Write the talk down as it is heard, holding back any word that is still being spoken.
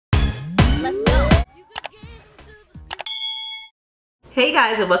Let's go. Hey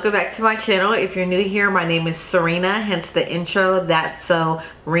guys, and welcome back to my channel. If you're new here, my name is Serena, hence the intro, That's So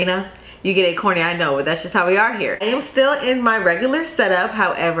Renna. You get it corny, I know, but that's just how we are here. I am still in my regular setup.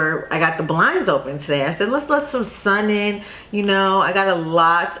 However, I got the blinds open today. I said, let's let some sun in. You know, I got a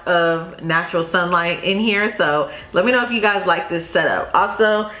lot of natural sunlight in here. So let me know if you guys like this setup.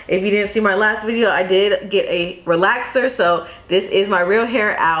 Also, if you didn't see my last video, I did get a relaxer. So this is my real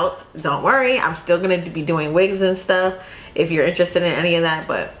hair out. Don't worry, I'm still gonna be doing wigs and stuff if you're interested in any of that.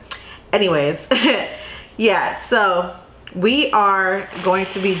 But anyways, yeah, so we are going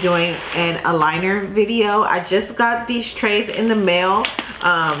to be doing an aligner video. I just got these trays in the mail,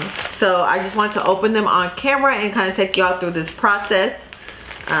 so I just want to open them on camera and kind of take y'all through this process.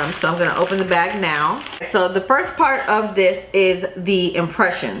 So I'm gonna open the bag now. So the first part of this is the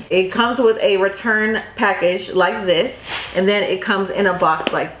impressions. It comes with a return package like this, and then it comes in a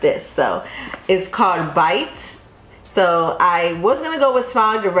box like this. So it's called Byte. So I was gonna go with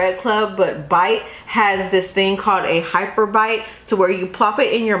Smile Direct Club, but Byte has this thing called a hyper bite, to where you plop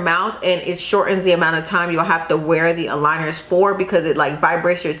it in your mouth and it shortens the amount of time you'll have to wear the aligners for, because it like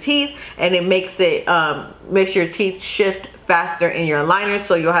vibrates your teeth and it makes it makes your teeth shift faster in your aligners,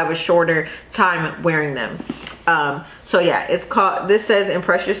 so you'll have a shorter time wearing them. So yeah, it's called, this says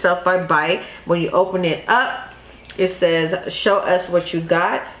Impress Yourself by Byte. When you open it up, it says, show us what you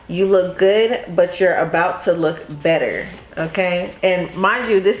got. You look good, but you're about to look better. Okay, and mind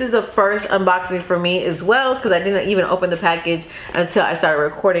you, this is the first unboxing for me as well, because I didn't even open the package until I started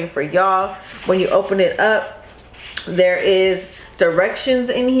recording for y'all. When you open it up, there is directions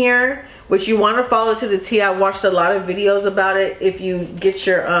in here, which you want to follow to the T. I watched a lot of videos about it. If you get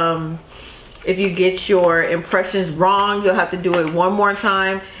your impressions wrong, you'll have to do it one more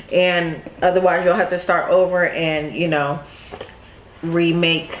time, and otherwise you'll have to start over and, you know,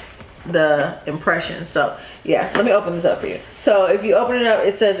 remake the impressions. So yeah, let me open this up for you. So if you open it up,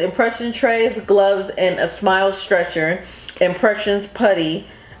 it says impression trays, gloves, and a smile stretcher, impressions putty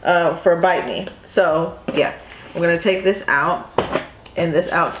for Bite Me. So yeah, I'm gonna take this out and this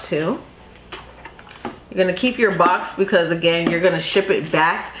out too. You're gonna keep your box because again, you're gonna ship it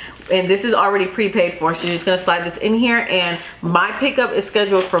back, and this is already prepaid for, so you're just gonna slide this in here. And my pickup is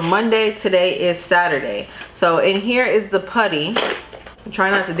scheduled for Monday. Today is Saturday. So in here is the putty. I'm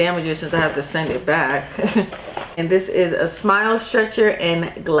trying not to damage it since I have to send it back. And this is a smile stretcher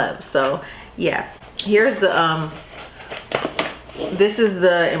and gloves. So yeah, here's the this is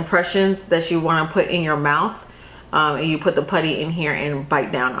the impressions that you want to put in your mouth. And you put the putty in here and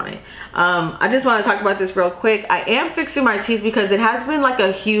bite down on it. I just want to talk about this real quick. I am fixing my teeth because it has been like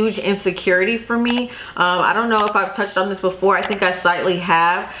a huge insecurity for me. I don't know if I've touched on this before. I think I slightly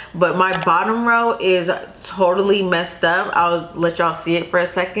have, but my bottom row is totally messed up. I'll let y'all see it for a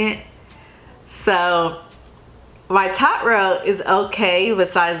second. So my top row is okay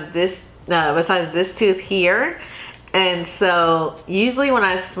besides this tooth here. And so usually when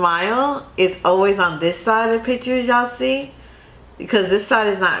I smile, it's always on this side of the picture, y'all see, because this side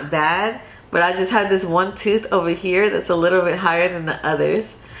is not bad, but I just have this one tooth over here that's a little bit higher than the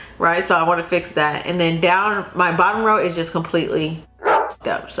others, right? So I want to fix that. And then down, my bottom row is just completely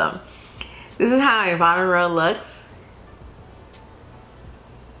up. So this is how my bottom row looks.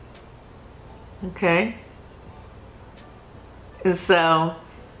 Okay. And so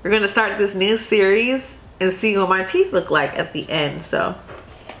we're gonna start this new series and see what my teeth look like at the end. So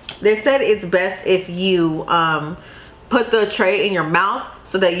they said it's best if you put the tray in your mouth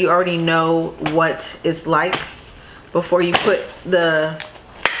so that you already know what it's like before you put the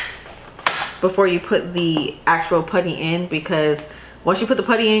actual putty in, because once you put the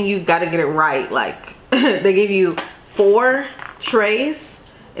putty in, you got to get it right. Like they give you 4 trays,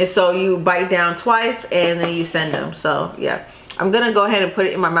 and so you bite down twice and then you send them. So yeah, I'm gonna go ahead and put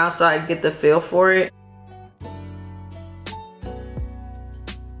it in my mouth so I get the feel for it.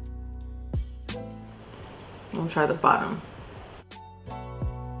 I'm gonna try the bottom.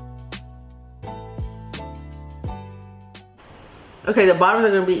 Okay, the bottoms are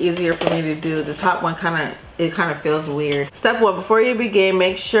gonna be easier for me to do. The top one kind of feels weird. Step 1, before you begin,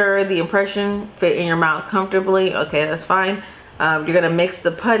 make sure the impression fit in your mouth comfortably. Okay, that's fine. You're gonna mix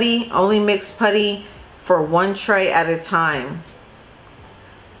the putty. Only mix putty for 1 tray at a time.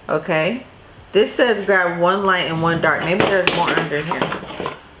 Okay. This says grab 1 light and 1 dark. Maybe there's more under here.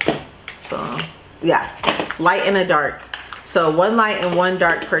 So yeah, light and a dark. So 1 light and 1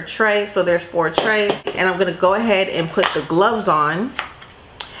 dark per tray. So there's 4 trays. And I'm gonna go ahead and put the gloves on.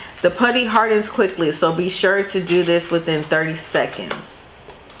 The putty hardens quickly, so be sure to do this within 30 seconds.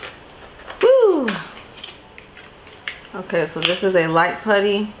 Woo! Okay, so this is a light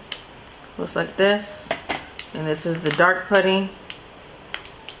putty. Looks like this. And this is the dark putty.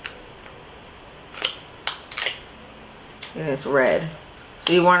 And it's red.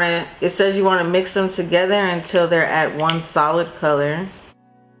 So you want to, it says you want to mix them together until they're at one solid color.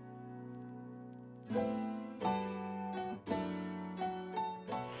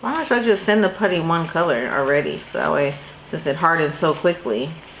 Why don't I just send the putty one color already? So that way, since it hardens so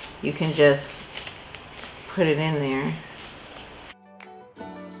quickly, you can just put it in there.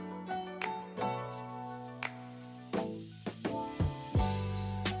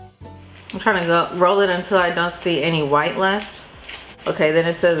 I'm trying to go roll it until I don't see any white left. Okay, then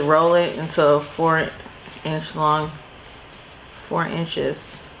it says roll it into a 4-inch long, 4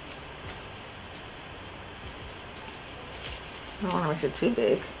 inches. I don't want to make it too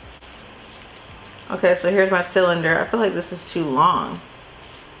big. Okay, so here's my cylinder. I feel like this is too long.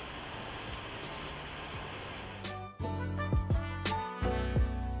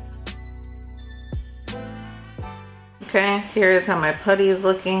 Okay, here is how my putty is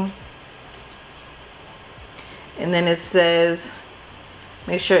looking. And then it says,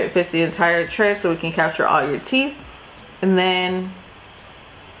 make sure it fits the entire tray so we can capture all your teeth. And then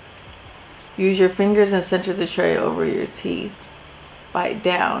use your fingers and center the tray over your teeth. Bite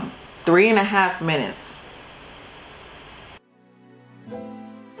down. 3.5 minutes.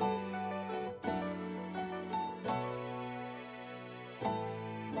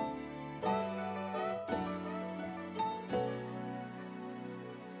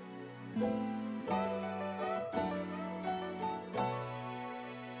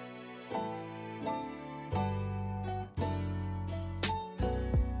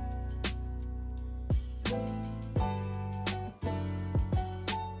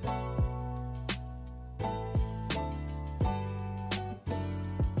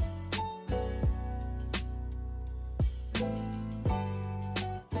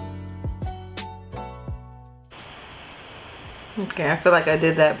 Okay, I feel like I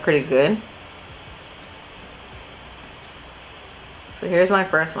did that pretty good. So here's my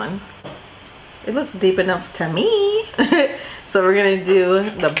first one. It looks deep enough to me. So we're gonna do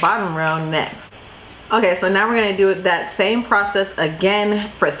the bottom row next. Okay, so now we're gonna do that same process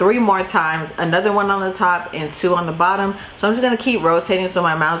again for 3 more times. Another one on the top and 2 on the bottom. So I'm just gonna keep rotating so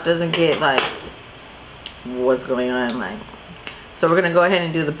my mouth doesn't get like, what's going on? Like, so we're gonna go ahead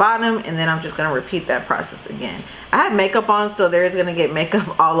and do the bottom, and then I'm just gonna repeat that process again. I have makeup on, so there's gonna get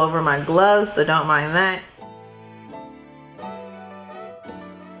makeup all over my gloves, so don't mind that.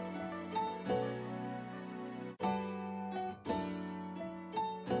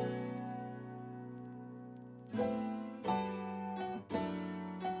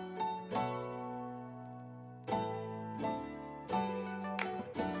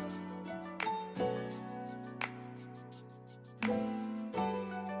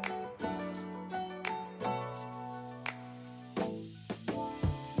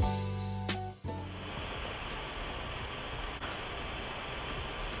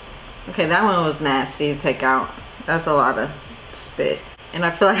 Okay, that one was nasty to take out. That's a lot of spit. And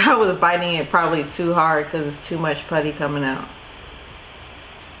I feel like I was biting it probably too hard because it's too much putty coming out.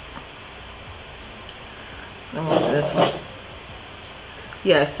 Then we'll do this one.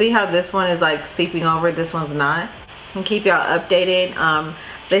 Yeah, see how this one is like seeping over, this one's not? And keep y'all updated.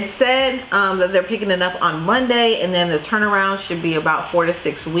 They said that they're picking it up on Monday, and then the turnaround should be about 4 to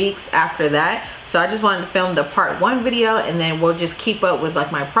 6 weeks after that. So I just wanted to film the part 1 video, and then we'll just keep up with like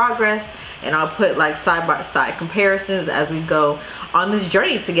my progress, and I'll put like side by side comparisons as we go on this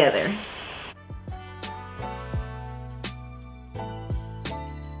journey together.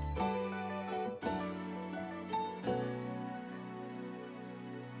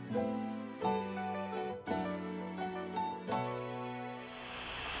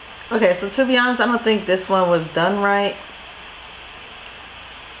 Okay, so to be honest, I don't think this one was done right.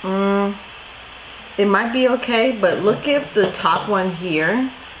 It might be okay, but look at the top one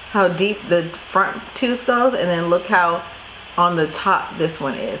here, how deep the front tooth goes, and then look how on the top this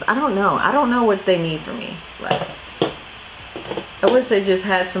one is. I don't know what they need from me. Like, I wish they just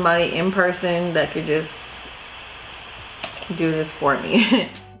had somebody in person that could just do this for me.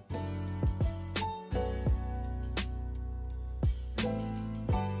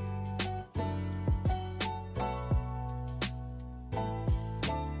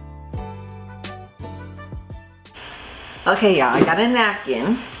 Okay, y'all, I got a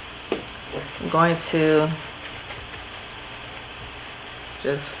napkin. I'm going to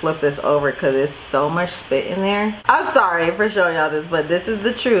just flip this over because there's so much spit in there. I'm sorry for showing y'all this, but this is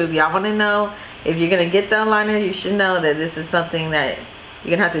the truth. Y'all want to know, if you're going to get the aligner, you should know that this is something that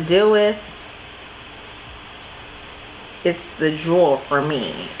you're going to have to deal with. it's the jewel for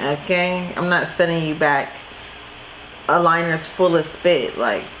me, okay? I'm not sending you back aligners full of spit.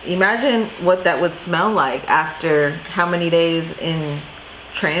 Like, imagine what that would smell like after how many days in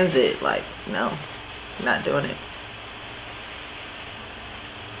transit. Like, no, not doing it.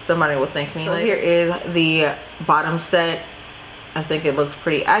 Somebody will thank me. So here is the bottom set. I think it looks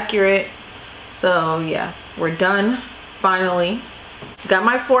pretty accurate. So yeah, we're done finally. Got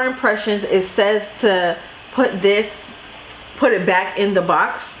my 4 impressions. It says to put it back in the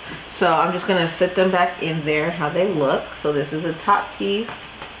box. So I'm just gonna sit them back in there how they look. So this is a top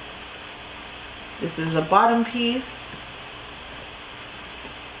piece. This is a bottom piece.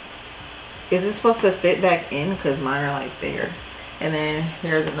 Is it supposed to fit back in? Because mine are like bigger. And then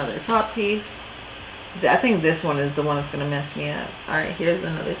here's another top piece. I think this one is the one that's gonna mess me up. All right, here's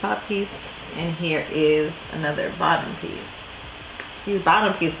another top piece. And here is another bottom piece. These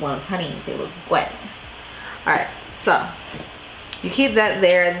bottom piece ones, honey, they look wet. All right, so you keep that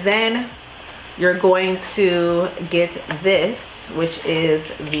there. Then you're going to get this, which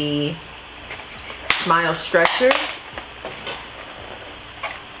is the Smile Stretcher.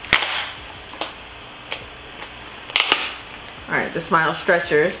 All right, the Smile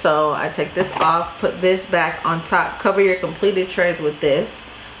Stretcher. So I take this off, put this back on top. Cover your completed trays with this.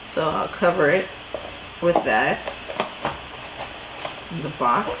 So I'll cover it with that in the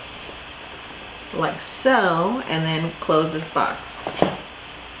box, like so, and then close this box.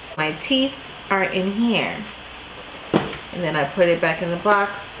 My teeth are in here, and then I put it back in the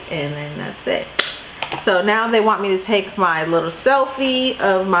box, and then that's it. So now they want me to take my little selfie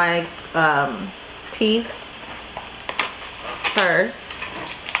of my teeth first.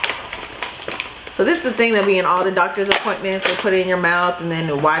 So this is the thing that be in all the doctor's appointments. They put it in your mouth and then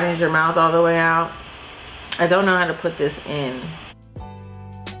it widens your mouth all the way out. I don't know how to put this in.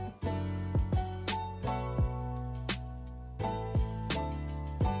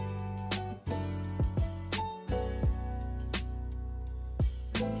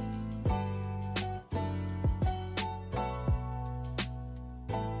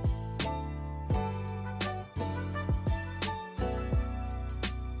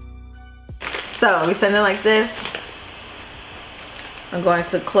 So we send it like this. I'm going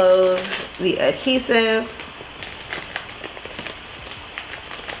to close the adhesive.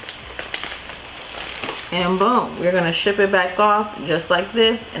 And boom, we're gonna ship it back off just like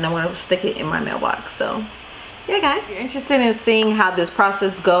this, and I'm gonna stick it in my mailbox. So yeah guys, if you're interested in seeing how this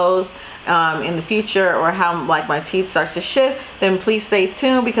process goes in the future, or how like my teeth starts to shift, then please stay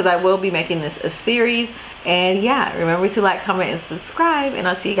tuned, because I will be making this a series. And yeah, remember to like, comment, and subscribe, and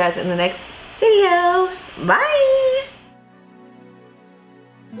I'll see you guys in the next video. Bye.